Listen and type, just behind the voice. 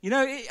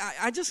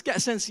I just get a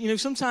sense,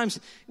 sometimes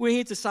we're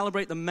here to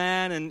celebrate the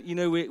men and,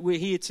 we're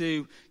here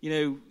to,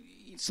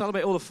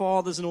 celebrate all the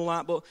fathers and all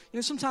that. But,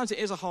 sometimes it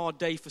is a hard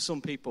day for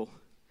some people.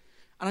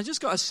 And I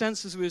just got a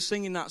sense as we were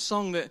singing that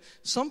song that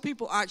some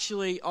people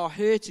actually are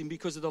hurting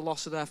because of the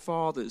loss of their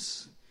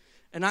fathers.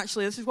 And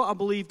actually, this is what I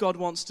believe God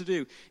wants to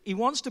do. He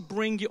wants to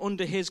bring you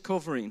under his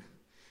covering.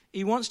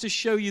 He wants to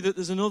show you that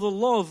there's another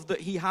love that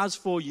he has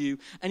for you.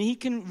 And he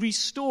can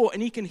restore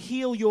and he can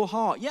heal your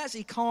heart. Yes,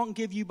 he can't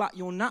give you back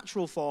your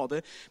natural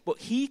father, but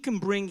he can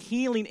bring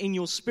healing in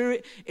your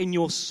spirit, in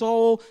your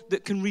soul,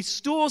 that can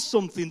restore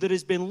something that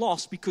has been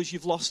lost because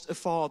you've lost a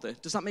father.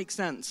 Does that make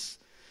sense?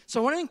 So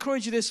I want to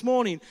encourage you this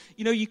morning,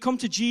 you come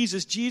to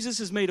Jesus. Jesus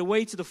has made a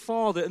way to the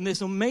Father and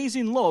this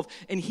amazing love,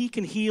 and he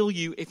can heal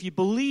you if you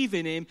believe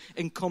in him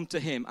and come to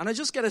him. And I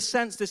just get a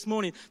sense this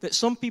morning that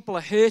some people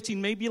are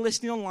hurting. Maybe you're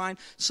listening online.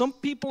 Some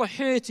people are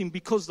hurting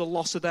because of the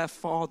loss of their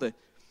father.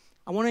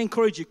 I want to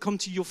encourage you, come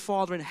to your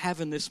Father in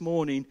heaven this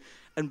morning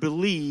and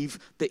believe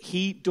that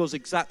he does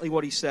exactly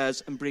what he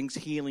says and brings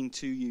healing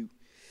to you.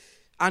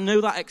 I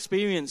know that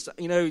experience.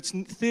 It's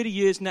 30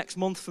 years next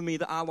month for me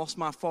that I lost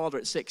my father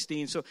at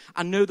 16. So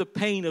I know the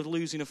pain of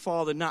losing a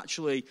father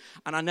naturally.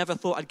 And I never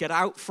thought I'd get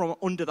out from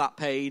under that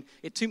pain.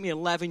 It took me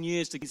 11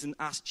 years to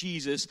ask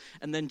Jesus.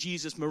 And then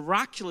Jesus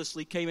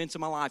miraculously came into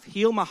my life,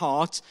 healed my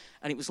heart.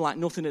 And it was like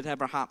nothing had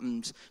ever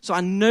happened. So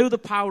I know the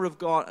power of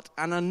God.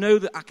 And I know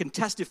that I can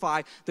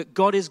testify that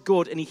God is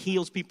good and he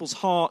heals people's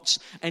hearts.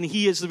 And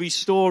he is the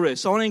restorer.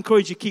 So I want to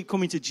encourage you, keep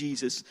coming to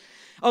Jesus.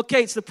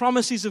 Okay, it's the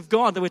promises of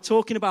God that we're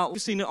talking about,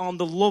 focusing on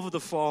the love of the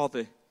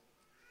Father.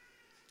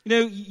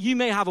 You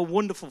may have a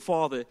wonderful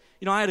father.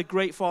 I had a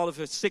great father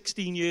for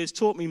 16 years,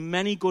 taught me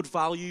many good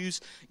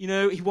values.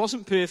 He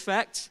wasn't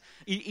perfect.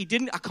 He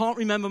didn't. I can't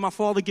remember my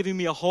father giving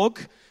me a hug.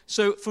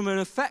 So from an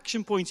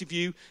affection point of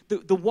view,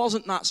 there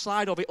wasn't that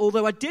side of it.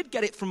 Although I did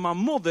get it from my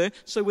mother,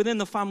 so within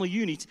the family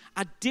unit,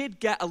 I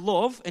did get a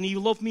love, and he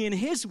loved me in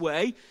his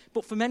way.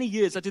 But for many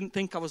years, I didn't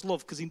think I was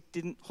loved because he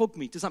didn't hug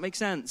me. Does that make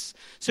sense?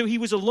 So he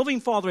was a loving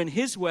father in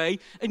his way.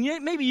 And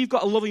maybe you've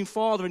got a loving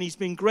father, and he's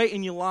been great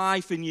in your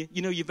life, and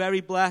you're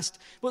very blessed.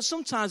 But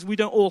sometimes we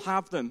don't all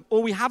have them.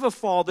 Or we have a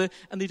father,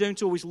 and they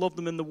don't always love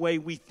them in the way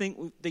we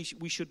think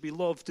we should be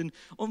loved. And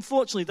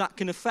unfortunately, that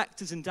can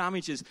affect us and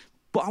damage us.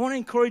 But I want to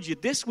encourage you,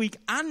 this week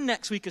and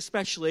next week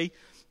especially,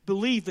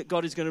 believe that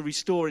God is going to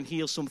restore and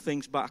heal some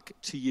things back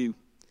to you.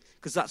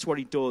 Because that's what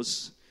he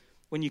does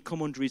when you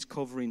come under his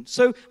covering.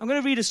 So I'm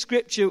going to read a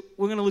scripture.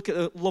 We're going to look at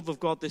the love of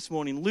God this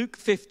morning. Luke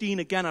 15,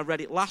 again, I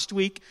read it last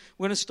week.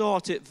 We're going to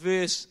start at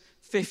verse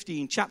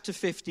 15, chapter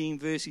 15,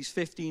 verses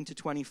 15 to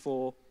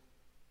 24.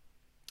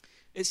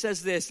 It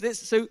says this.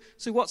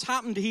 So what's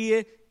happened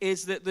here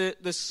is that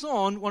the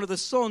son, one of the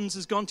sons,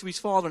 has gone to his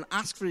father and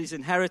asked for his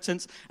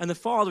inheritance, and the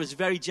father has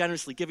very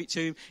generously given it to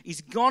him.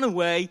 He's gone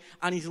away,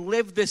 and he's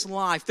lived this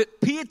life that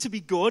appeared to be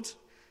good.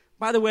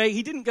 By the way,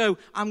 he didn't go,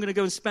 I'm going to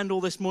go and spend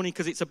all this money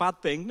because it's a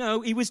bad thing. No,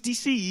 he was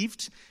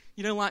deceived.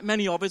 Like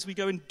many of us, we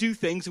go and do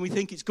things and we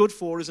think it's good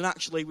for us, and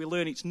actually we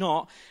learn it's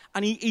not.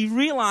 And he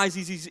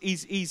realizes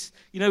he's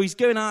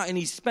going out and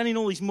he's spending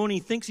all his money,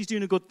 thinks he's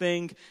doing a good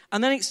thing.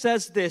 And then it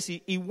says this,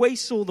 he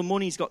wastes all the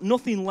money, he's got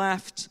nothing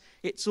left,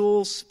 it's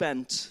all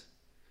spent.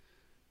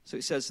 So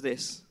it says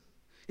this.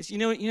 It's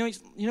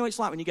it's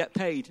like when you get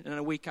paid and then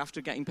a week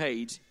after getting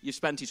paid, you've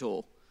spent it all.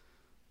 Or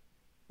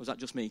was that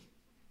just me?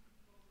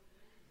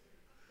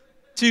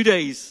 2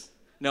 days.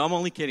 No, I'm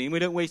only kidding. We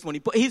don't waste money.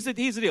 But here's the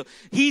deal.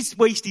 He's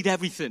wasted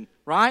everything,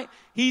 right?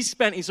 He's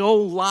spent his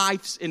whole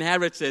life's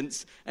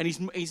inheritance, and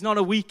he's not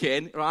a week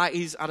in, right?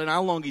 I don't know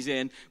how long he's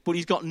in, but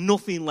he's got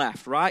nothing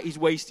left, right? He's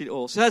wasted it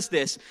all. So that's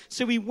this.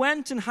 So he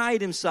went and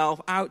hired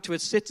himself out to a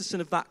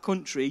citizen of that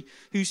country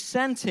who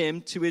sent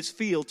him to his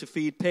field to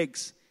feed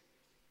pigs.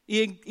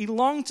 He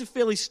longed to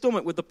fill his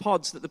stomach with the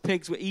pods that the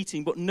pigs were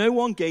eating, but no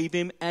one gave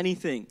him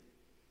anything.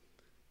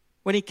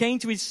 When he came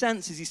to his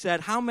senses, he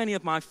said, how many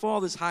of my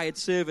father's hired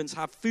servants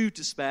have food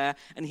to spare,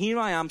 and here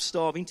I am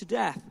starving to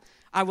death?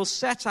 I will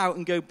set out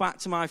and go back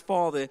to my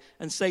father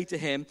and say to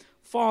him,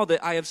 Father,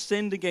 I have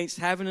sinned against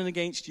heaven and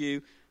against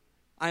you.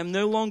 I am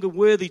no longer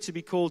worthy to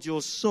be called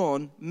your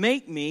son.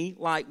 Make me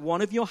like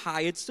one of your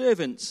hired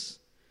servants.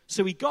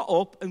 So he got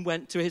up and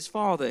went to his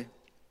father.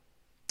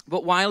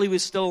 But while he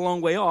was still a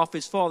long way off,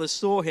 his father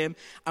saw him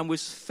and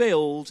was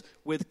filled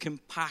with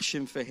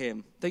compassion for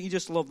him. Don't you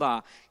just love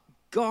that?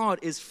 God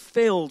is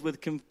filled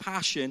with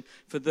compassion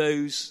for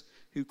those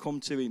who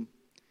come to him.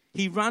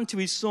 He ran to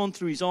his son,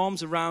 threw his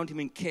arms around him,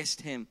 and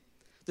kissed him.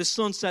 The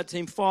son said to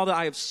him, Father,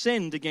 I have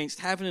sinned against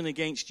heaven and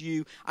against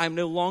you. I am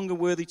no longer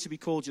worthy to be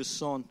called your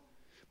son.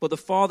 But the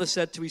father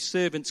said to his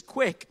servants,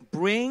 quick,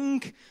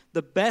 bring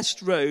the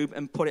best robe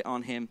and put it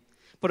on him.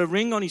 Put a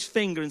ring on his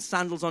finger and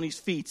sandals on his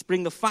feet.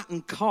 Bring the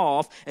fattened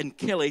calf and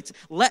kill it.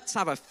 Let's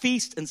have a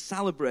feast and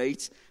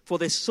celebrate. For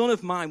this son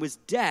of mine was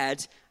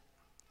dead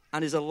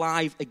and is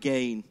alive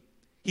again.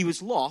 He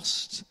was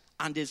lost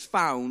and is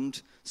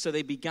found, so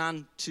they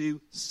began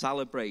to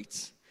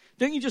celebrate.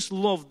 Don't you just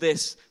love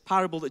this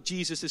parable that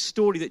this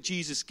story that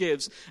Jesus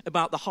gives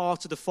about the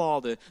heart of the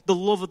Father, the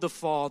love of the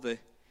Father?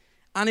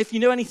 And if you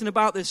know anything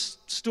about this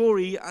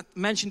story, I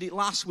mentioned it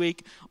last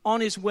week,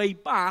 on his way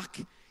back,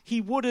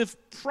 he would have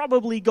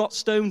probably got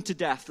stoned to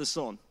death, the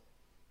son.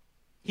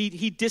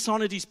 He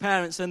dishonored his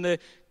parents, and the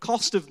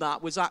cost of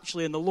that was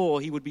actually in the law,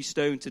 he would be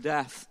stoned to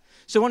death.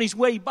 So on his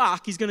way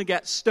back, he's going to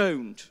get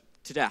stoned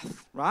to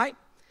death, right?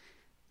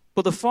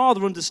 But the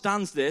father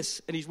understands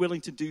this, and he's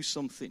willing to do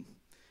something.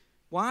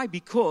 Why?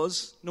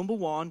 Because, number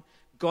one,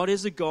 God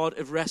is a God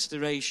of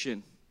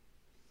restoration.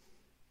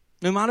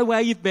 No matter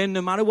where you've been,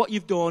 no matter what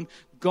you've done,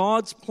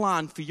 God's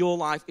plan for your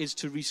life is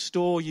to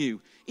restore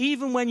you.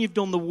 Even when you've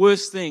done the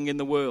worst thing in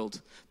the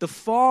world, the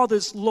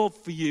Father's love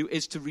for you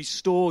is to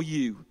restore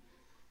you.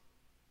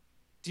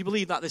 Do you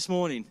believe that this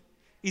morning?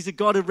 He's a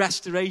God of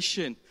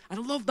restoration. I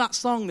love that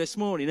song this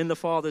morning, In the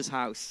Father's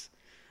House.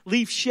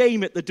 Leave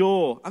shame at the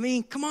door. I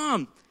mean, come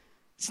on.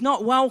 It's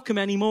not welcome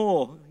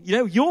anymore. You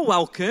know, you're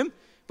welcome,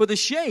 but the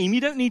shame,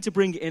 you don't need to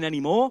bring it in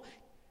anymore.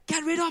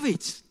 Get rid of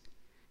it.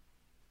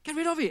 Get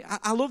rid of it.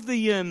 I love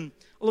the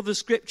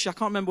scripture. I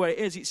can't remember where it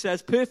is. It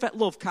says, perfect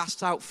love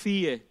casts out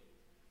fear.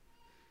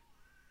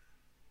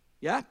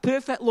 Yeah?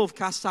 Perfect love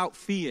casts out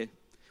fear.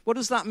 What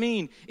does that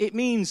mean? It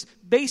means,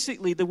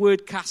 basically, the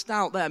word cast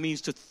out there means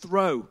to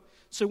throw.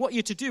 So what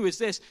you're to do is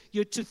this.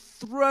 You're to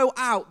throw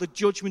out the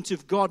judgment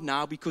of God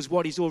now because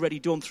what he's already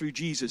done through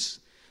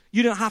Jesus.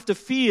 You don't have to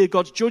fear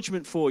God's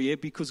judgment for you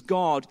because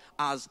God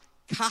has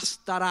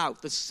cast that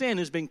out. The sin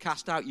has been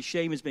cast out. Your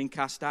shame has been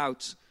cast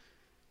out.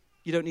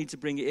 You don't need to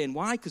bring it in.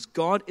 Why? Because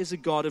God is a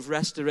God of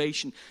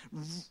restoration.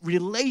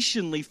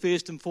 Relationally,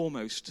 first and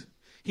foremost.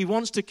 He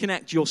wants to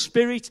connect your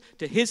spirit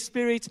to his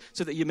spirit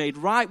so that you're made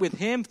right with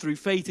him through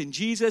faith in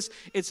Jesus.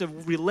 It's a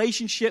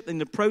relationship in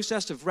the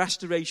process of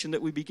restoration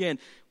that we begin.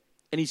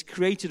 And he's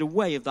created a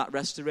way of that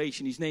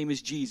restoration. His name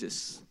is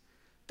Jesus.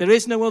 There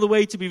is no other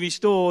way to be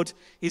restored.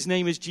 His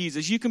name is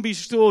Jesus. You can be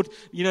restored,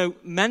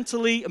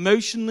 mentally,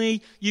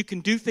 emotionally. You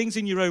can do things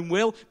in your own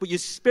will, but your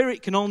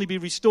spirit can only be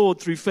restored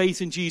through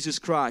faith in Jesus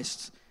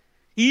Christ.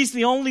 He's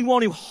the only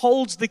one who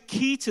holds the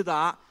key to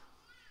that,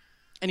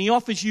 and he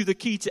offers you the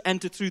key to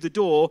enter through the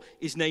door.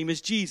 His name is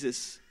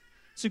Jesus.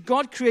 So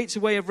God creates a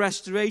way of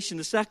restoration.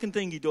 The second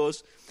thing he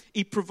does,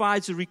 he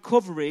provides a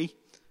recovery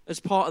as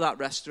part of that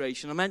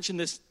restoration. I mentioned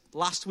this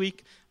last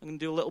week. I'm going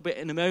to do a little bit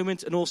in a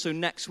moment, and also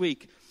next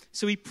week.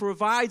 So he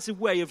provides a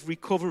way of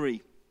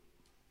recovery.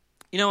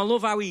 I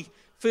love how he,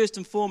 first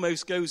and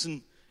foremost, goes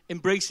and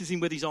embraces him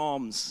with his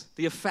arms,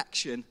 the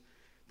affection.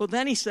 But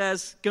then he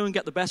says, go and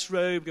get the best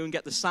robe, go and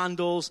get the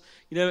sandals,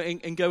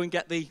 and go and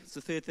get the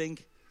third thing,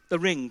 the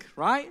ring,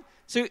 right?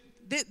 So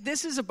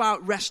this is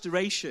about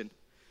restoration.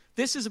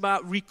 This is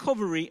about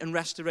recovery and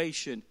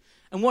restoration.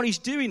 And what he's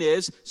doing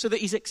is, so that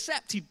he's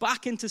accepted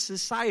back into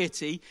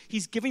society,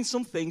 he's giving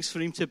some things for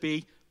him to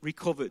be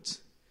recovered.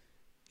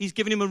 He's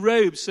given him a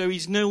robe, so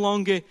he's no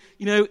longer,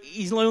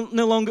 he's no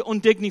longer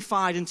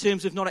undignified in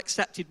terms of not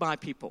accepted by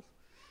people.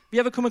 Have you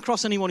ever come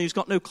across anyone who's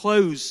got no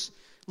clothes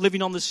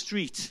living on the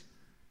street?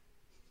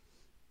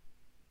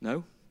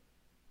 No?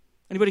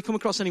 Anybody come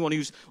across anyone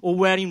who's all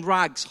wearing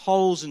rags,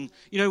 holes, and,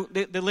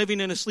 they're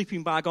living in a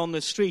sleeping bag on the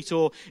street?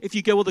 Or if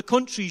you go other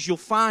countries, you'll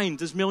find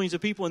there's millions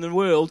of people in the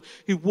world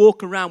who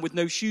walk around with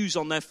no shoes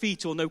on their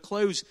feet or no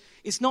clothes.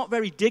 It's not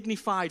very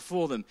dignified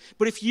for them.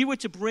 But if you were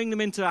to bring them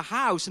into a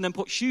house and then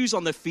put shoes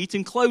on their feet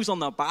and clothes on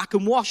their back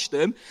and wash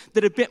them,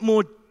 they're a bit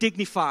more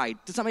dignified.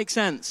 Does that make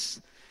sense?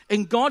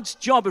 And God's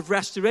job of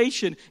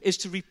restoration is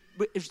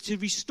to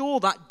restore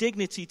that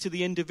dignity to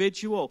the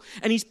individual.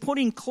 And he's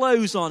putting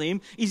clothes on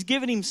him. He's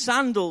giving him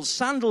sandals.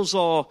 Sandals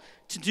are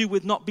to do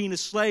with not being a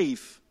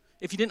slave.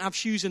 If you didn't have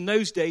shoes in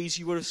those days,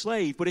 you were a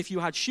slave. But if you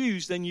had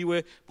shoes, then you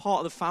were part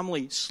of the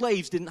family.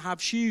 Slaves didn't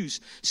have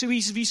shoes. So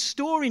he's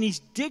restoring his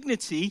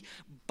dignity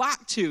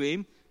back to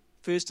him,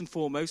 first and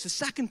foremost. The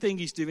second thing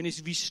he's doing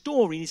is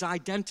restoring his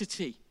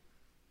identity.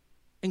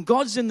 And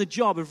God's in the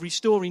job of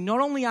restoring not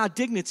only our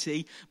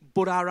dignity,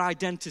 but our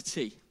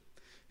identity.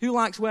 Who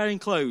likes wearing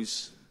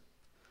clothes?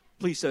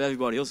 Please say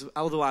everybody,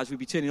 otherwise we'd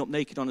be turning up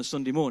naked on a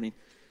Sunday morning.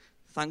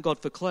 Thank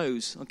God for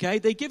clothes, okay?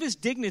 They give us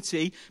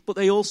dignity, but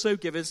they also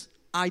give us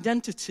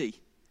identity.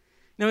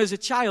 Now, as a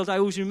child, I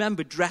always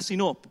remember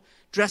dressing up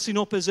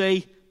as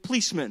a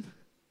policeman.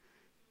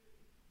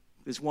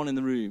 There's one in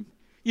the room.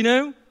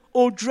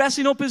 Or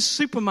dressing up as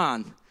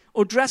Superman.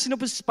 Or dressing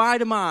up as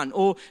Spider-Man,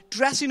 or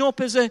dressing up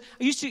as you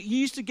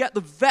used to get the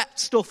vet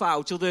stuff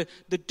out, or the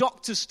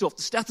doctor's stuff,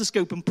 the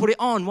stethoscope, and put it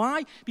on.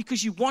 Why?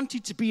 Because you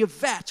wanted to be a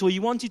vet, or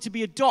you wanted to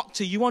be a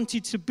doctor, you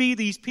wanted to be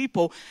these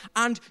people,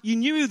 and you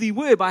knew who they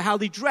were by how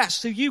they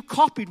dressed, so you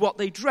copied what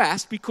they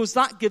dressed, because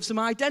that gives them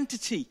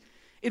identity.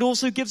 It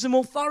also gives them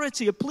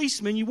authority. A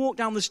policeman, you walk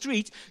down the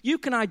street, you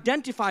can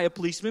identify a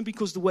policeman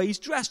because the way he's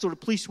dressed, or a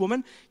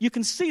policewoman, you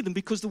can see them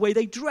because the way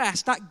they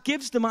dress. That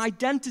gives them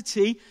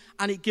identity,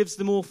 and it gives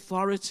them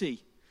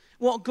authority.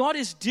 What God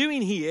is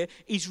doing here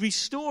is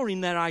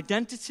restoring their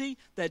identity,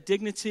 their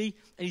dignity,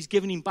 and he's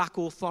giving them back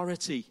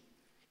authority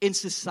in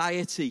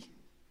society.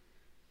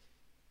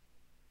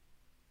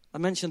 I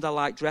mentioned I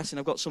like dressing.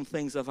 I've got some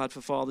things I've had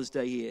for Father's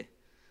Day here.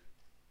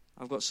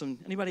 I've got some.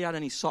 Anybody had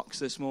any socks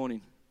this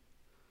morning?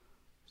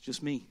 It's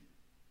just me.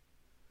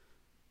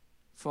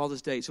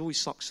 Father's Day, it's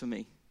always socks for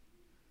me.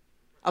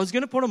 I was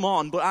going to put them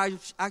on, but I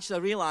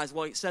realized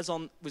what it says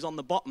was on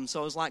the bottom,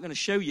 so I was like going to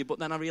show you, but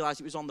then I realized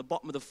it was on the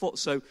bottom of the foot,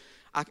 so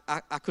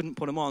I couldn't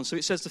put them on. So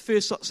it says, the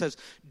first sock says,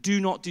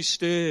 do not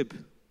disturb.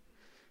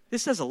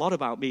 This says a lot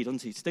about me,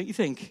 doesn't it? Don't you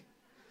think?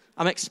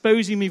 I'm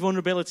exposing my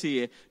vulnerability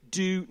here.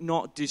 Do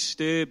not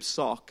disturb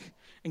sock.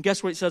 And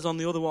guess what it says on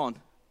the other one?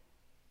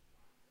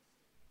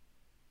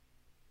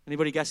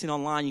 Anybody guessing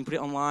online? You can put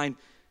it online.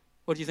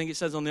 What do you think it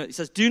says on the other? It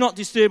says, do not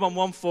disturb on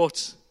one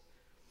foot.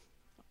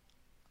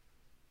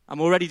 I'm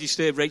already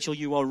disturbed, Rachel,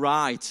 you are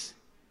right.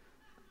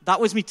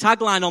 That was my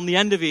tagline on the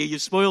end of here.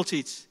 You've spoilt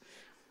it.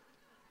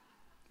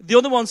 The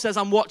other one says,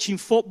 I'm watching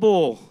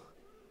football.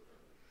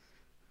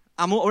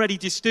 I'm already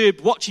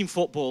disturbed watching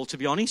football, to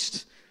be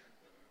honest.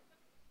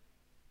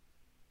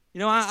 You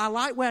know, I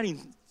like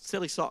wearing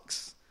silly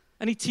socks.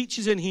 Any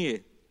teachers in here?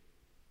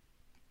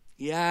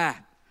 Yeah.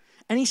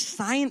 Any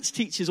science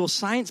teachers or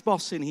science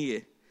boss in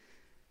here?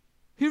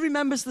 Who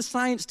remembers the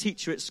science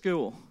teacher at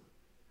school?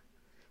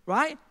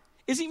 Right?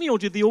 Is it me, or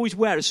did they always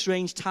wear a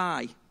strange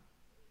tie?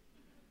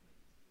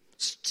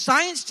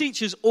 Science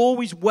teachers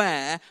always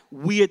wear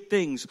weird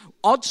things.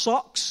 Odd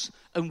socks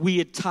and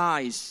weird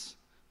ties.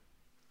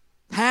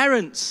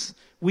 Parents,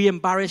 we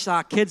embarrass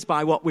our kids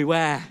by what we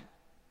wear.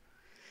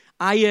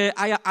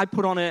 I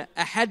put on a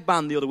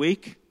headband the other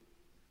week.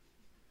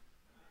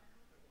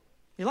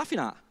 You're laughing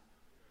at?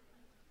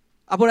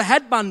 I put a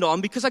headband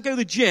on because I go to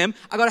the gym.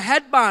 I got a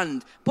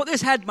headband. Put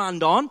this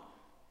headband on.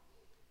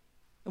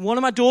 And one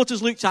of my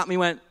daughters looked at me and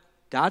went,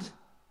 Dad,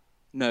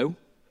 no.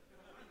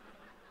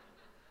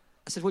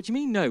 I said, what do you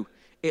mean, no?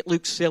 It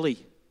looks silly.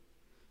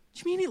 What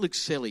do you mean it looks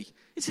silly?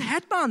 It's a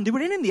headband. They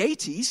were in the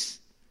 80s.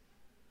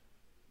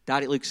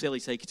 Dad, it looks silly.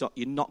 Take it off.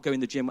 You're not going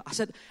to the gym. I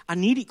said, I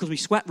need it because my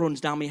sweat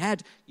runs down my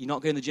head. You're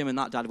not going to the gym in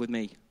that, Dad, with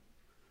me.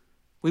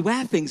 We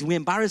wear things and we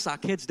embarrass our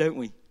kids, don't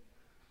we?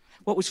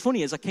 What was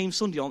funny is I came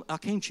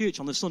church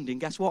on the Sunday, and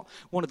guess what?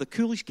 One of the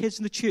coolest kids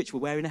in the church were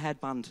wearing a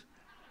headband.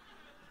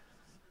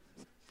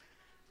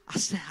 I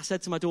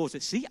said to my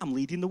daughter, see, I'm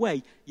leading the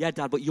way. Yeah,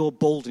 Dad, but you're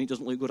bald and it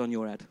doesn't look good on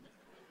your head.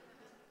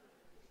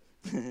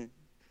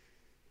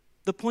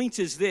 The point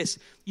is this.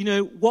 You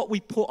know, what we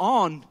put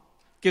on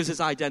gives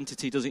us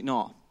identity, does it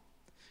not?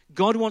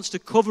 God wants to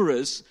cover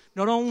us.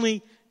 Not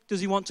only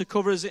does he want to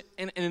cover us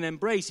in an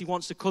embrace, he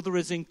wants to cover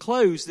us in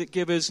clothes that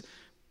give us,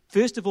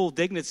 first of all,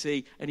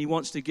 dignity, and he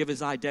wants to give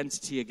us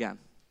identity again.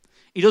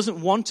 He doesn't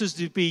want us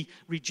to be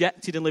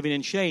rejected and living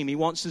in shame. He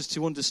wants us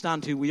to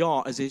understand who we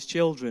are as his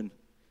children.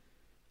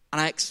 And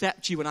I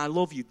accept you and I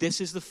love you.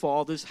 This is the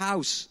Father's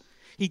house.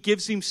 He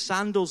gives him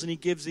sandals and he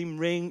gives him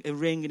a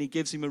ring and he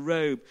gives him a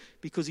robe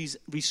because he's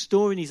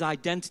restoring his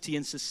identity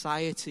in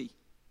society.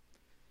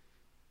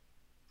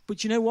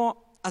 But you know what?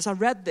 As I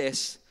read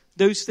this,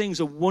 those things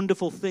are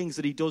wonderful things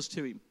that he does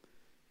to him.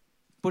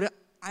 But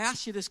I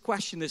asked you this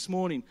question this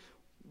morning.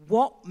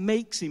 What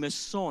makes him a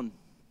son?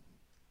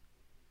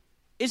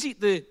 Is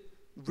it the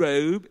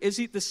robe? Is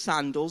it the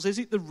sandals? Is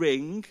it the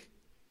ring?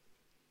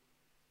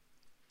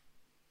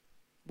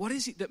 What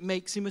is it that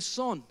makes him a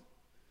son?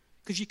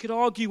 Because you could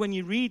argue when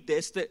you read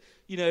this that,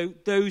 you know,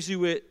 those who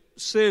were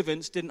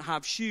servants didn't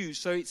have shoes.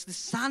 So it's the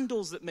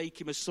sandals that make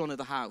him a son of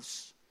the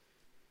house.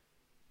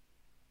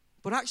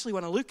 But actually,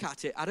 when I look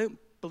at it, I don't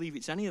believe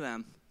it's any of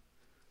them.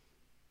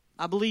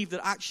 I believe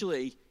that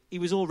actually he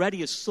was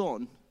already a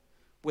son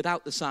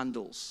without the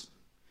sandals.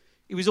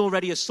 He was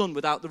already a son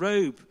without the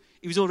robe.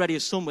 He was already a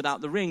son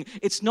without the ring.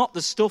 It's not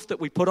the stuff that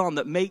we put on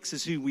that makes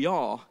us who we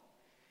are.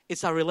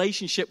 It's our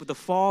relationship with the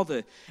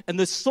Father. And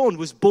the Son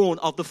was born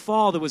of the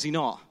Father, was he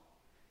not?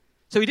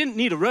 So he didn't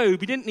need a robe.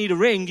 He didn't need a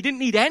ring. He didn't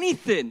need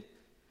anything.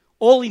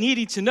 All he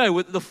needed to know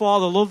was that the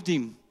Father loved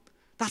him.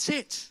 That's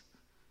it.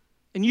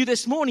 And you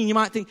this morning, you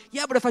might think,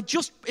 yeah, but if I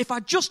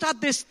just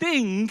had this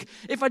thing,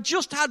 if I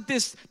just had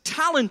this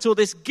talent or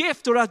this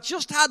gift, or I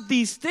just had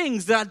these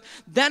things, then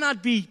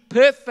I'd be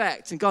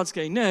perfect. And God's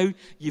going, no,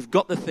 you've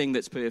got the thing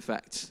that's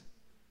perfect.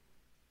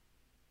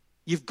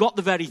 You've got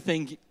the very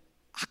thing.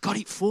 I got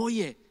it for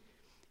you.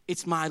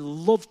 It's my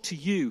love to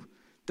you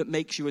that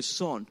makes you a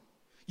son.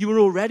 You were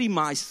already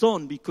my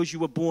son because you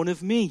were born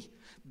of me.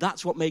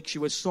 That's what makes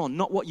you a son.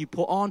 Not what you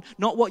put on,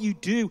 not what you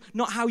do,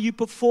 not how you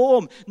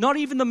perform, not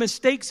even the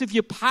mistakes of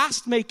your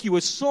past make you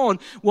a son.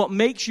 What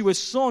makes you a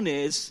son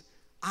is,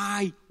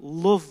 I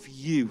love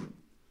you.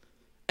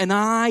 And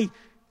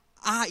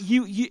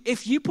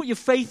if you put your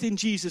faith in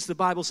Jesus, the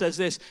Bible says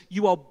this,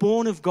 you are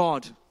born of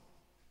God.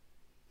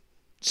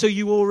 So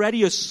you're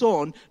already a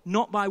son,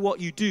 not by what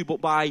you do,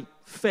 but by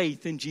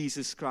faith in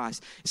Jesus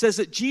Christ. It says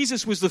that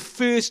Jesus was the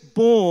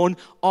firstborn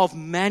of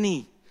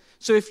many.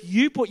 So if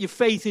you put your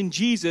faith in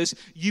Jesus,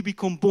 you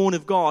become born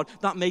of God.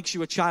 That makes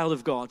you a child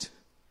of God.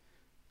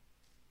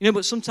 You know,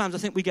 but sometimes I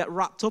think we get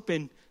wrapped up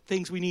in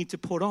things we need to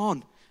put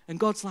on. And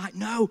God's like,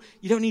 no,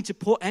 you don't need to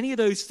put any of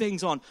those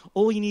things on.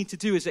 All you need to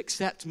do is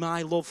accept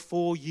my love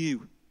for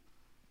you.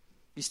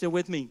 You still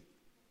with me?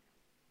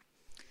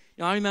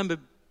 You know, I remember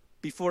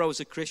before I was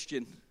a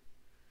Christian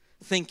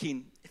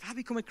thinking, if I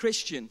become a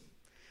Christian,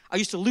 I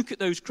used to look at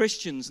those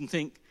Christians and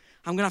think,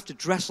 I'm going to have to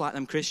dress like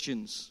them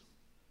Christians.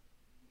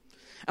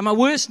 And my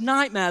worst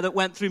nightmare that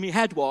went through my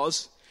head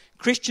was,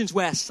 Christians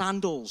wear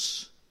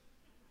sandals.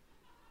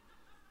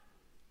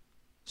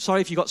 Sorry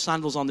if you got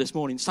sandals on this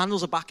morning.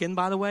 Sandals are back in,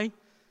 by the way.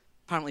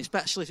 Apparently,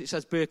 especially if it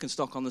says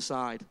Birkenstock on the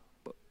side.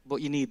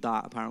 But you need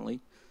that,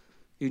 apparently.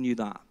 Who knew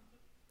that?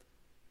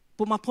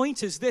 But my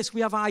point is this.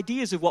 We have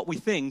ideas of what we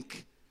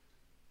think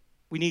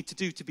we need to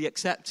do to be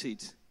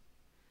accepted.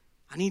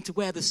 I need to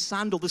wear the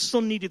sandal. The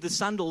son needed the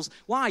sandals.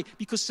 Why?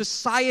 Because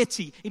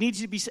society, he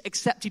needed to be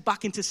accepted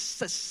back into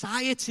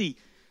society.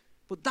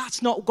 But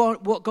that's not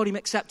what got him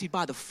accepted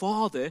by the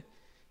Father.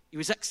 He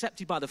was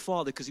accepted by the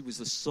Father because he was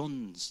the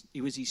Son's.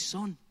 He was his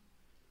son.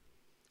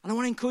 And I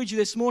want to encourage you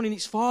this morning,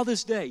 it's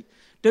Father's Day.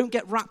 Don't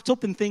get wrapped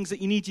up in things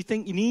that you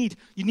think you need.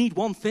 You need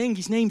one thing.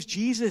 His name's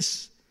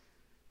Jesus.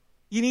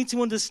 You need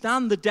to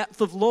understand the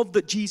depth of love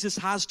that Jesus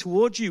has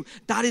towards you.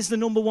 That is the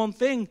number one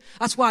thing.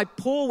 That's why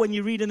Paul, when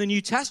you read in the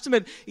New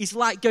Testament, he's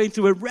like going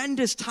through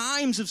horrendous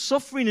times of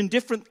suffering and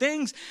different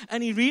things.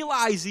 And he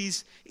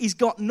realizes he's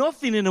got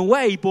nothing in a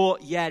way,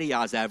 but yet he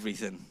has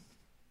everything.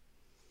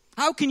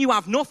 How can you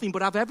have nothing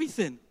but have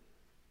everything?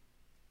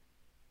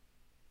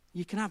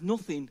 You can have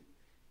nothing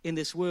in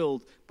this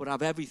world but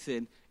have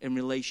everything in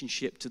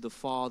relationship to the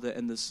Father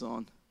and the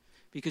Son.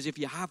 Because if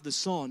you have the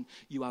Son,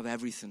 you have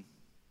everything.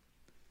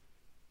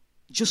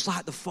 Just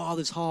like the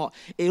Father's heart.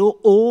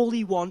 All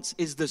he wants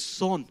is the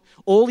Son.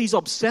 All he's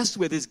obsessed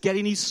with is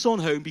getting his Son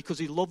home because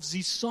he loves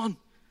his Son.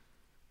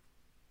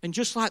 And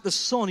just like the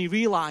Son, he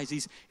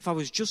realizes, if I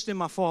was just in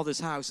my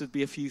Father's house, there'd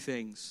be a few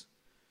things.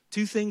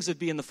 2 things would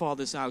be in the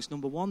Father's house.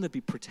 Number 1, there'd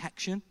be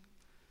protection.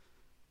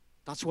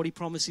 That's what he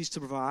promises to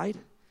provide.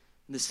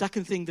 And the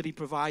second thing that he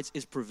provides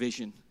is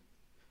provision.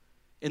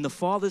 In the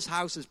Father's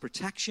house, there's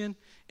protection.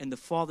 In the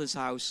Father's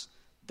house,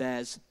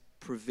 there's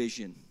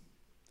provision.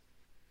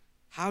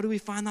 How do we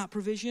find that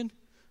provision?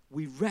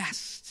 We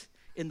rest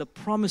in the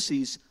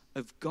promises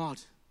of God.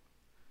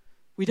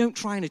 We don't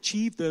try and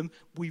achieve them.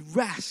 We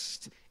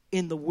rest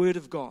in the Word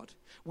of God.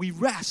 We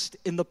rest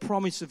in the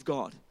promise of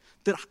God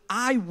that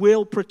I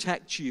will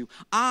protect you.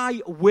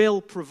 I will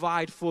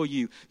provide for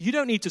you. You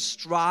don't need to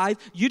strive.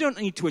 You don't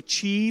need to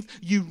achieve.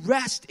 You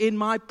rest in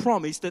my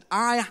promise that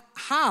I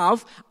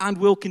have and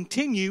will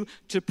continue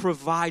to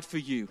provide for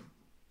you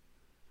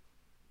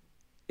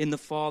in the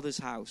Father's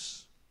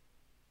house.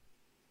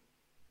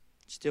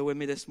 Still with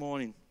me this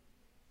morning?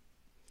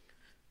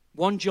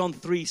 1 John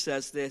 3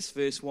 says this,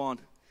 verse 1.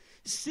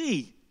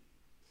 See,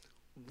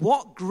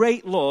 what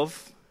great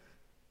love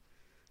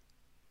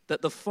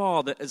that the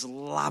Father has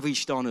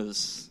lavished on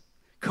us.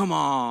 Come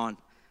on.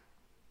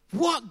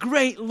 What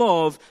great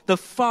love the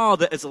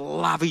Father has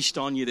lavished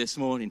on you this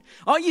morning.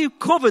 Are you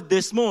covered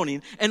this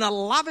morning in a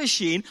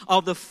lavishing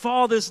of the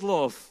Father's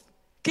love?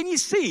 Can you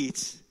see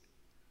it?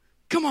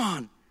 Come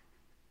on.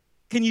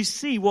 Can you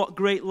see what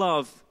great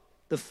love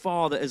the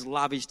Father has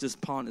lavished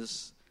upon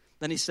us?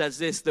 Then he says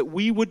this, that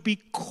we would be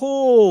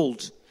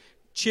called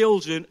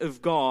children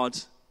of God.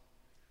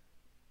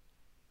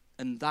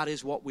 And that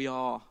is what we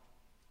are.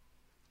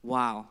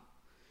 Wow.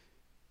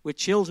 We're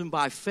children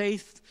by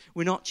faith.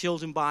 We're not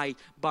children by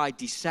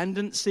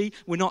descendancy.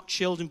 We're not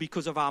children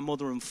because of our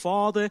mother and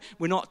father.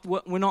 We're not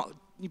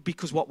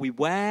because what we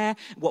wear,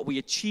 what we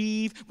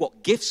achieve,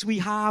 what gifts we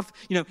have.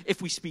 You know,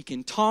 if we speak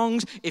in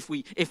tongues, if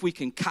we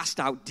can cast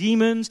out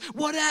demons,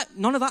 whatever.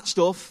 None of that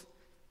stuff.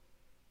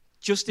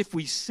 Just if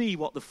we see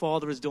what the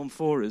Father has done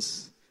for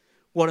us.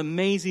 What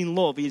amazing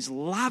love He has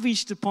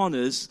lavished upon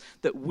us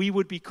that we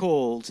would be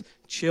called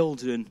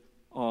children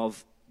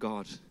of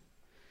God.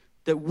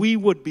 That we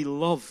would be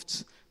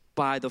loved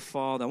by the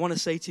Father. I want to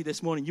say to you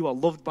this morning, you are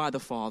loved by the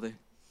Father.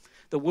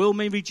 The world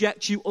may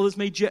reject you, others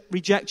may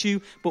reject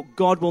you, but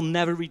God will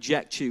never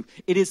reject you.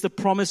 It is the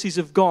promises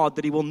of God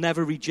that He will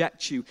never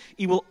reject you.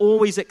 He will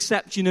always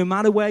accept you no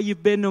matter where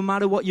you've been, no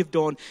matter what you've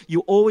done. You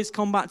always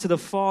come back to the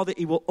Father.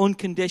 He will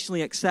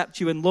unconditionally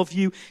accept you and love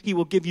you. He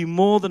will give you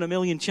more than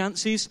 1,000,000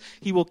 chances.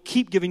 He will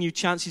keep giving you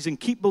chances and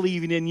keep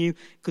believing in you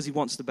because He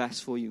wants the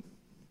best for you.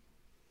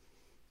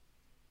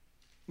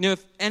 You know,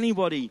 if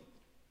anybody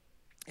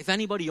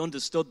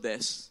understood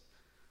this,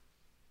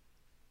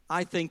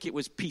 I think it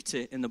was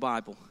Peter in the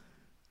Bible.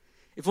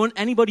 If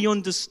anybody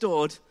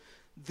understood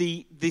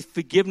the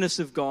forgiveness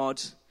of God,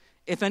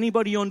 if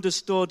anybody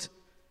understood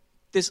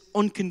this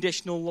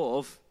unconditional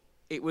love,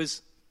 it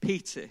was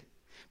Peter.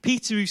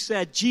 Peter who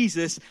said,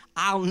 Jesus,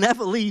 I'll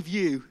never leave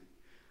you.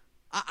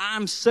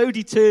 I'm so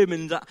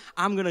determined that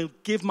I'm going to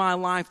give my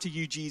life to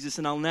you, Jesus,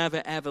 and I'll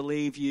never, ever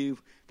leave you.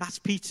 That's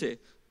Peter.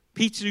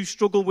 Peter who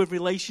struggled with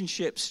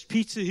relationships.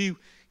 Peter who,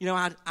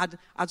 had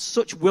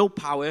such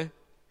willpower.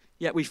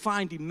 Yet we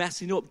find him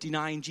messing up,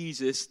 denying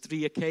Jesus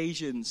 3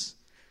 occasions.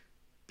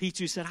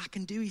 Peter said, I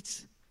can do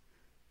it.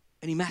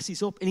 And he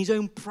messes up in his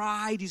own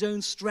pride, his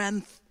own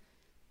strength.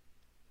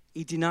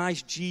 He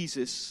denies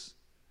Jesus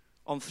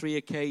on 3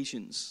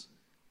 occasions.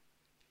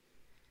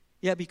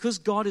 Yet because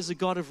God is a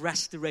God of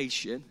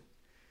restoration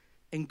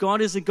and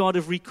God is a God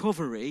of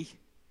recovery,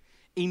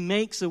 He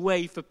makes a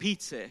way for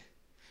Peter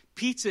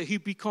Peter, who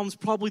becomes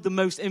probably the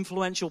most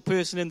influential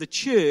person in the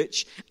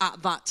church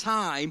at that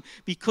time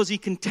because he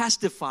can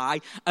testify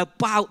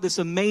about this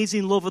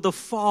amazing love of the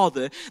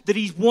Father that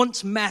he's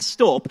once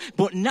messed up,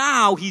 but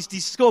now he's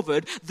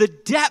discovered the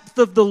depth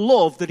of the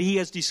love that he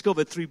has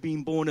discovered through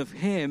being born of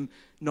him,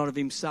 not of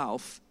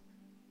himself.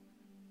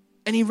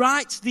 And he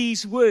writes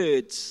these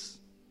words.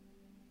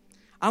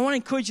 I want to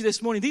encourage you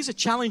this morning. These are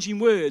challenging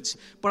words,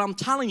 but I'm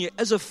telling you,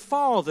 as a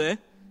father,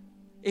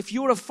 if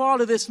you're a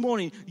father this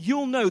morning,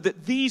 you'll know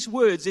that these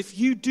words, if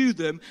you do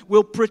them,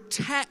 will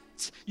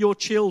protect your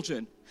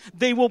children.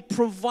 They will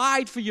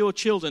provide for your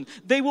children.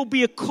 They will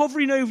be a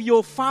covering over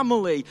your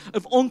family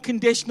of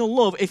unconditional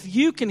love if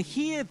you can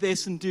hear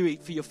this and do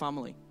it for your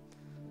family.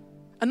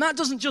 And that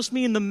doesn't just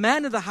mean the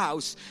men of the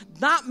house.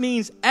 That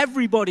means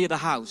everybody of the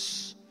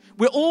house.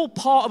 We're all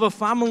part of a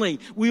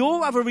family. We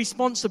all have a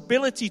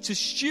responsibility to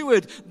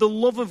steward the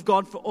love of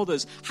God for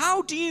others.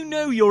 How do you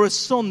know you're a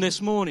son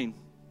this morning?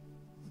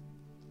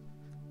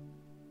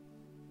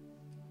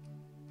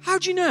 How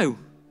do you know?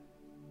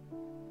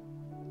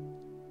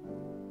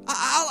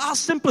 I'll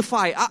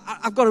simplify it.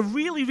 I've got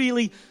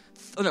a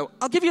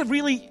I'll give you a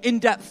really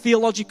in-depth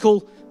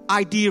theological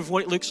idea of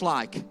what it looks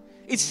like.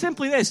 It's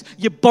simply this: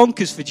 you're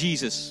bonkers for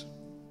Jesus.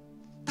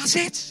 That's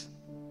it.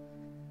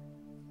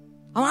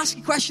 I'll ask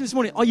you a question this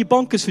morning. Are you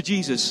bonkers for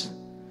Jesus?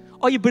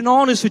 Are you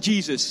bananas for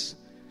Jesus?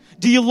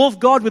 Do you love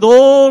God with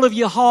all of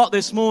your heart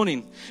this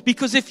morning?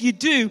 Because if you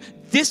do,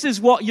 this is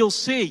what you'll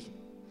see.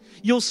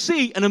 You'll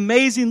see an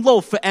amazing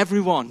love for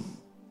everyone.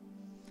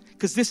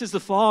 Because this is the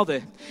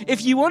Father.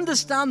 If you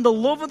understand the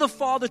love of the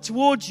Father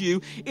towards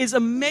you is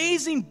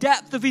amazing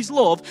depth of his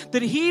love,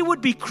 that he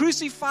would be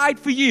crucified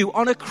for you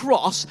on a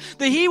cross,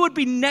 that he would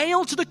be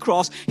nailed to the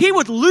cross, he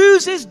would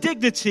lose his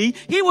dignity,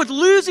 he would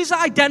lose his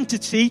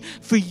identity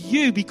for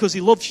you because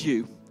he loves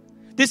you.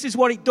 This is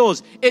what it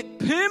does. It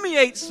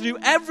permeates through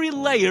every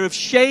layer of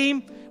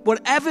shame,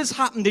 whatever's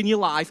happened in your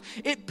life.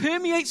 It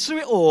permeates through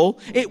it all.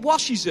 It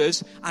washes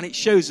us, and it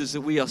shows us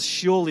that we are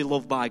surely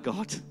loved by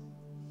God.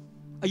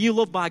 Are you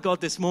loved by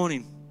God this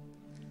morning?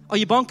 Are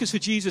you bonkers for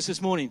Jesus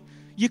this morning?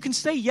 You can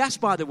say yes,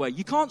 by the way.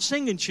 You can't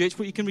sing in church,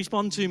 but you can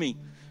respond to me.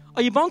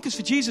 Are you bonkers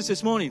for Jesus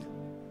this morning?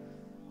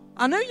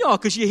 I know you are,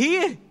 because you're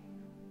here.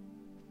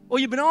 Or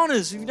you're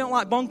bananas. If you don't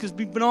like bonkers,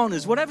 be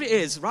bananas. Whatever it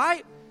is,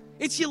 right?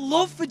 It's your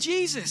love for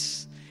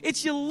Jesus.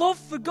 It's your love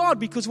for God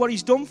because what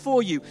he's done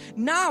for you.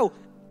 Now,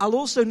 I'll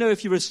also know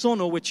if you're a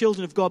son or we're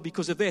children of God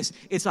because of this.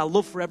 It's our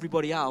love for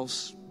everybody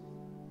else.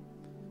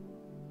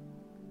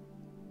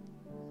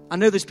 I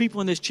know there's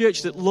people in this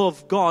church that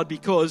love God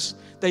because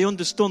they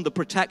understand the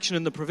protection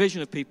and the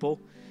provision of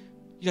people.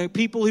 You know,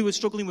 people who are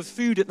struggling with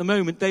food at the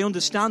moment, they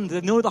understand,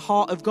 they know the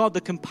heart of God,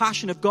 the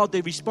compassion of God.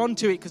 They respond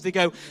to it because they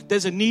go,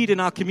 there's a need in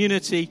our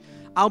community.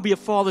 I'll be a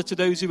father to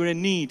those who are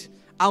in need.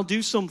 I'll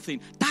do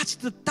something. That's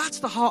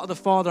the heart of the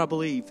Father, I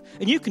believe.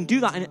 And you can do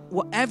that in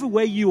whatever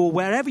way you are,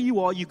 wherever you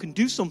are, you can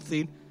do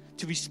something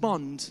to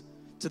respond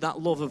to that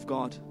love of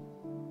God.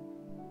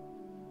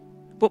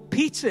 But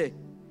Peter,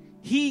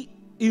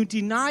 who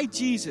denied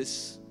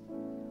Jesus,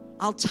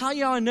 I'll tell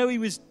you how I know he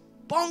was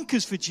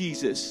bonkers for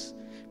Jesus,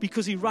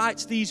 because he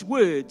writes these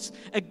words.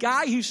 A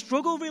guy who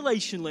struggled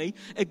relationally,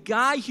 a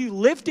guy who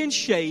lived in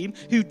shame,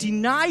 who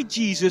denied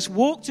Jesus,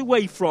 walked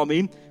away from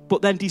him,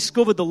 but then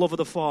discovered the love of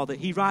the Father.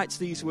 He writes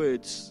these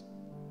words.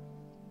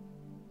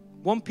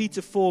 1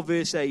 Peter 4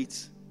 verse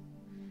 8.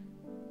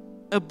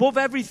 Above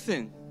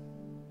everything,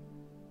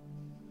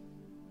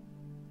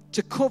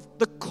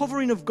 the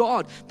covering of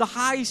God, the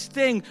highest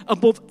thing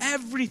above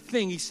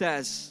everything, he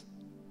says,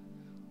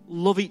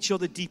 love each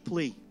other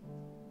deeply.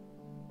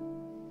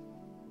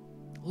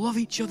 Love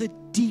each other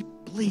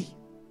deeply.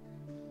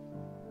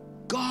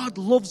 God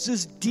loves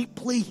us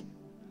deeply.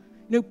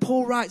 You know,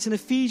 Paul writes in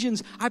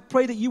Ephesians, I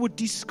pray that you would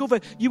discover,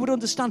 you would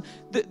understand,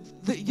 that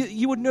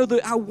you would know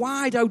that how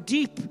wide, how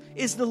deep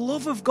is the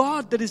love of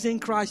God that is in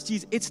Christ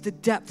Jesus. It's the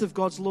depth of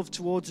God's love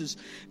towards us.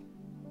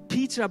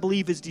 Peter, I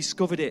believe, has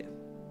discovered it.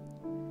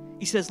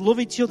 He says, love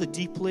each other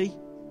deeply.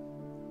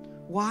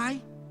 Why?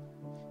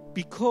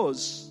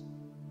 Because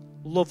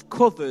love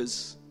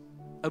covers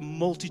a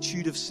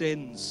multitude of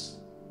sins.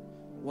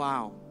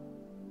 Wow.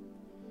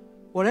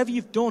 Whatever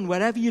you've done,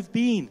 wherever you've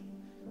been,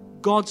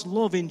 God's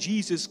love in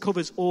Jesus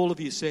covers all of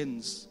your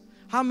sins.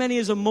 How many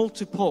is a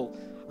multiple?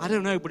 I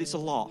don't know, but it's a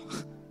lot.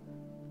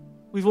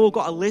 We've all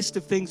got a list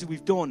of things that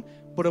we've done,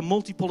 but a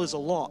multiple is a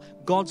lot.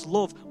 God's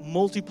love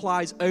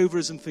multiplies over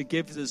us and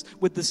forgives us.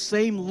 With the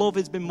same love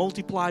has been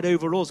multiplied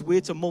over us,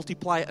 we're to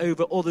multiply it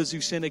over others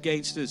who sin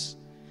against us.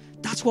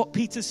 That's what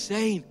Peter's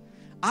saying.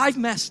 I've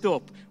messed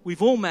up.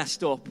 We've all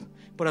messed up.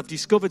 But I've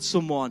discovered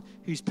someone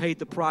who's paid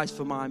the price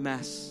for my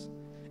mess.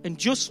 And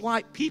just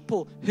like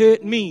people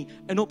hurt me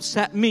and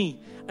upset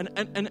me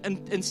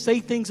and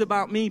say things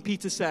about me,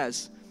 Peter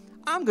says,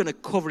 I'm going to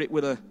cover it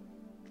with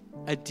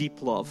a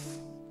deep love.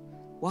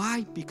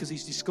 Why? Because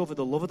he's discovered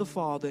the love of the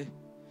Father.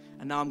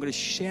 And now I'm going to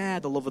share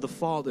the love of the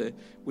Father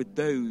with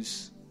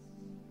those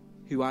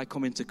who I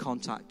come into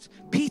contact.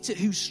 Peter,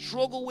 who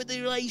struggled with the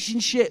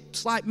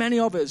relationships like many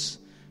of us,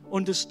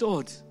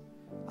 understood.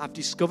 I've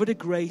discovered a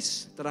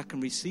grace that I can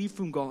receive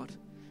from God.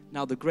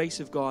 Now the grace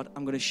of God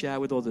I'm going to share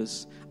with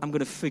others. I'm going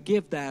to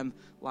forgive them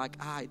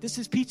like I. This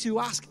is Peter who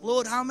asked,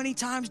 Lord, how many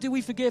times do we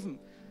forgive him?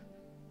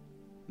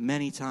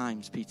 Many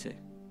times, Peter.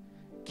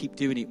 Keep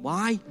doing it.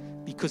 Why?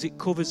 Because it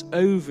covers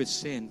over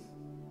sin.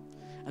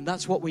 And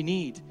that's what we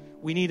need.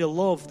 We need a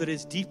love that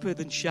is deeper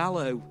than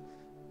shallow.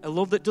 A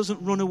love that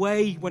doesn't run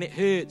away when it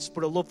hurts,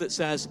 but a love that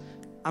says,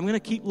 I'm going to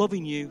keep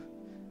loving you.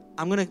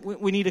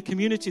 We need a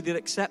community that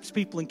accepts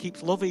people and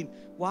keeps loving.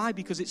 Why?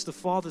 Because it's the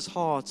Father's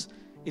heart.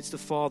 It's the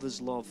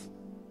Father's love.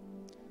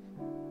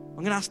 I'm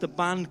going to ask the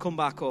band come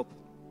back up.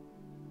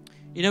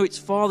 You know, it's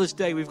Father's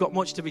Day. We've got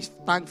much to be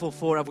thankful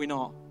for, have we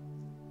not?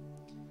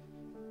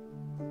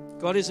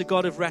 God is a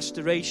God of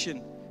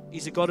restoration.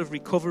 He's a God of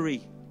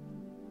recovery.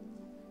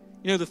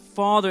 You know, the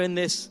father in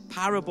this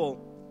parable,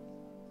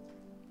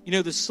 you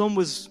know, the son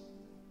was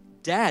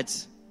dead,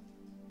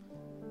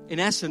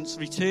 in essence,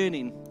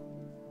 returning.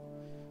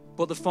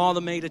 But the father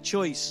made a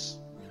choice.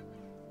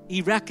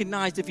 He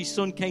recognized if his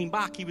son came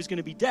back, he was going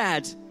to be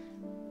dead.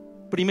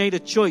 But he made a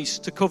choice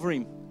to cover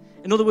him.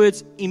 In other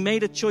words, he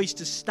made a choice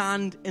to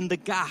stand in the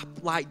gap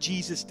like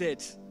Jesus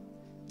did.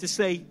 To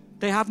say,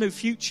 they have no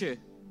future.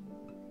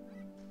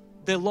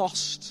 They're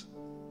lost.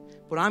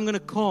 But I'm going to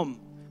come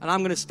and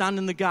I'm going to stand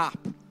in the gap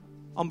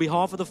on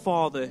behalf of the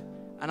Father.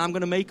 And I'm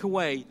going to make a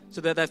way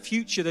so that their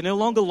future, they're no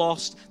longer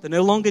lost, they're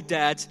no longer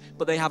dead,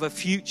 but they have a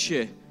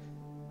future.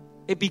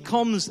 It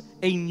becomes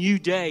a new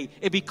day.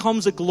 It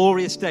becomes a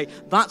glorious day.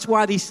 That's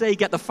why they say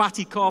get the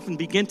fatty calf and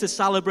begin to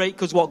celebrate,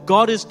 because what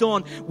God has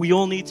done, we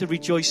all need to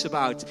rejoice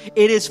about.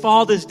 It is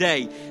Father's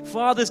Day.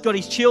 Father's got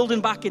his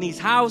children back in his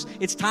house.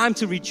 It's time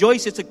to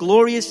rejoice. It's a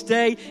glorious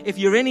day. If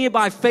you're in here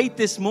by faith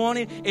this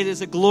morning, it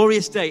is a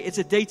glorious day. It's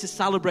a day to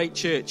celebrate,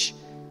 church.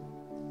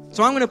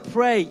 So I'm going to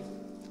pray,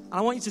 and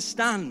I want you to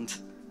stand.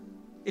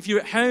 If you're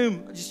at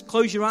home, just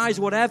close your eyes,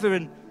 whatever,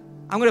 and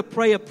I'm going to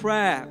pray a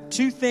prayer.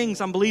 2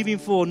 things I'm believing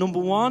for. Number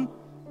 1,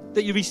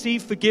 that you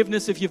receive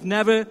forgiveness if you've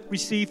never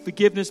received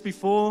forgiveness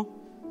before.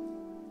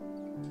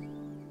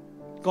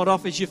 God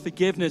offers you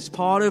forgiveness,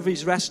 part of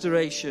his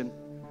restoration.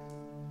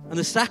 And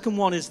the second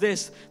one is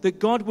this, that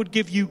God would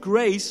give you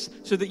grace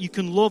so that you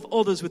can love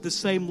others with the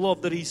same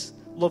love that he's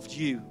loved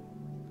you.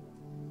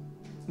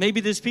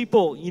 Maybe there's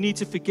people you need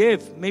to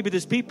forgive. Maybe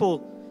there's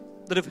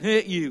people that have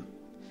hurt you.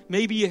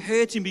 Maybe you're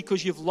hurting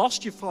because you've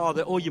lost your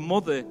father or your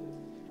mother.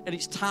 And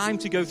it's time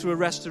to go through a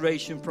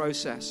restoration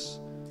process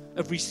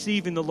of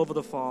receiving the love of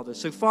the Father.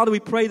 So, Father, we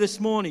pray this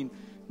morning,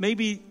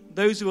 maybe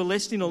those who are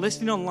listening or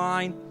listening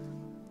online,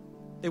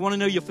 they want to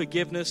know your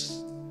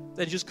forgiveness.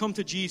 They just come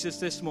to Jesus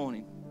this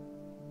morning.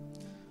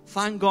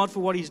 Thank God for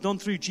what he's done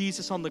through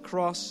Jesus on the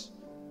cross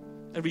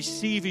and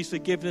receive his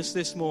forgiveness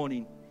this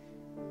morning.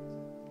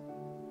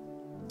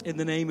 In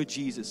the name of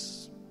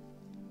Jesus.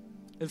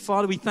 And,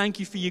 Father, we thank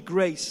you for your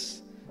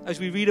grace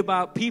as we read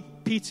about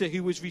Peter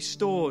who was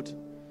restored.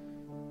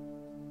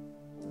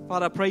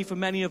 Father, I pray for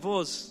many of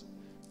us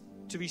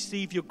to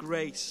receive your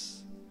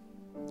grace.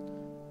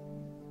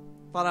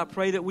 Father, I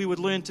pray that we would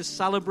learn to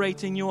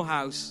celebrate in your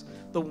house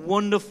the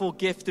wonderful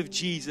gift of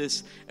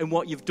Jesus and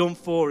what you've done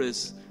for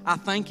us. I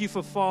thank you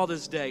for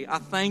Father's Day. I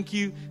thank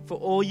you for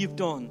all you've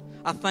done.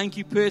 I thank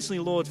you personally,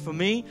 Lord, for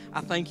me. I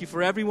thank you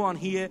for everyone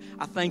here.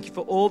 I thank you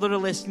for all that are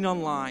listening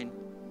online.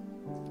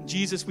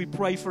 Jesus, we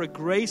pray for a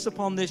grace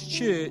upon this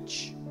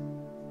church.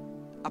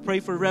 I pray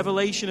for a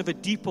revelation of a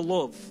deeper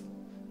love.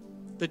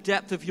 The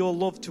depth of your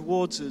love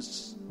towards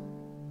us.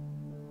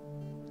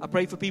 I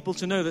pray for people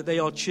to know that they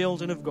are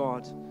children of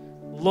God,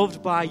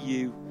 loved by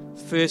you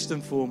first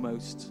and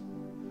foremost.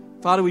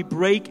 Father, we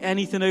break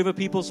anything over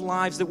people's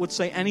lives that would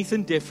say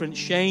anything different,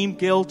 shame,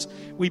 guilt.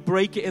 We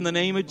break it in the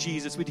name of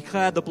Jesus. We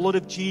declare the blood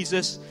of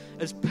Jesus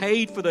has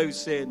paid for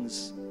those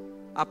sins.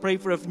 I pray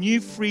for a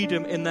new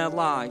freedom in their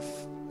life,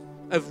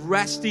 of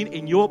resting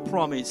in your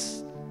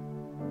promise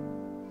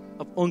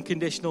of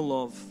unconditional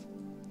love.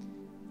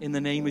 In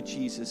the name of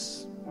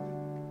Jesus.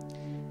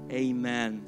 Amen.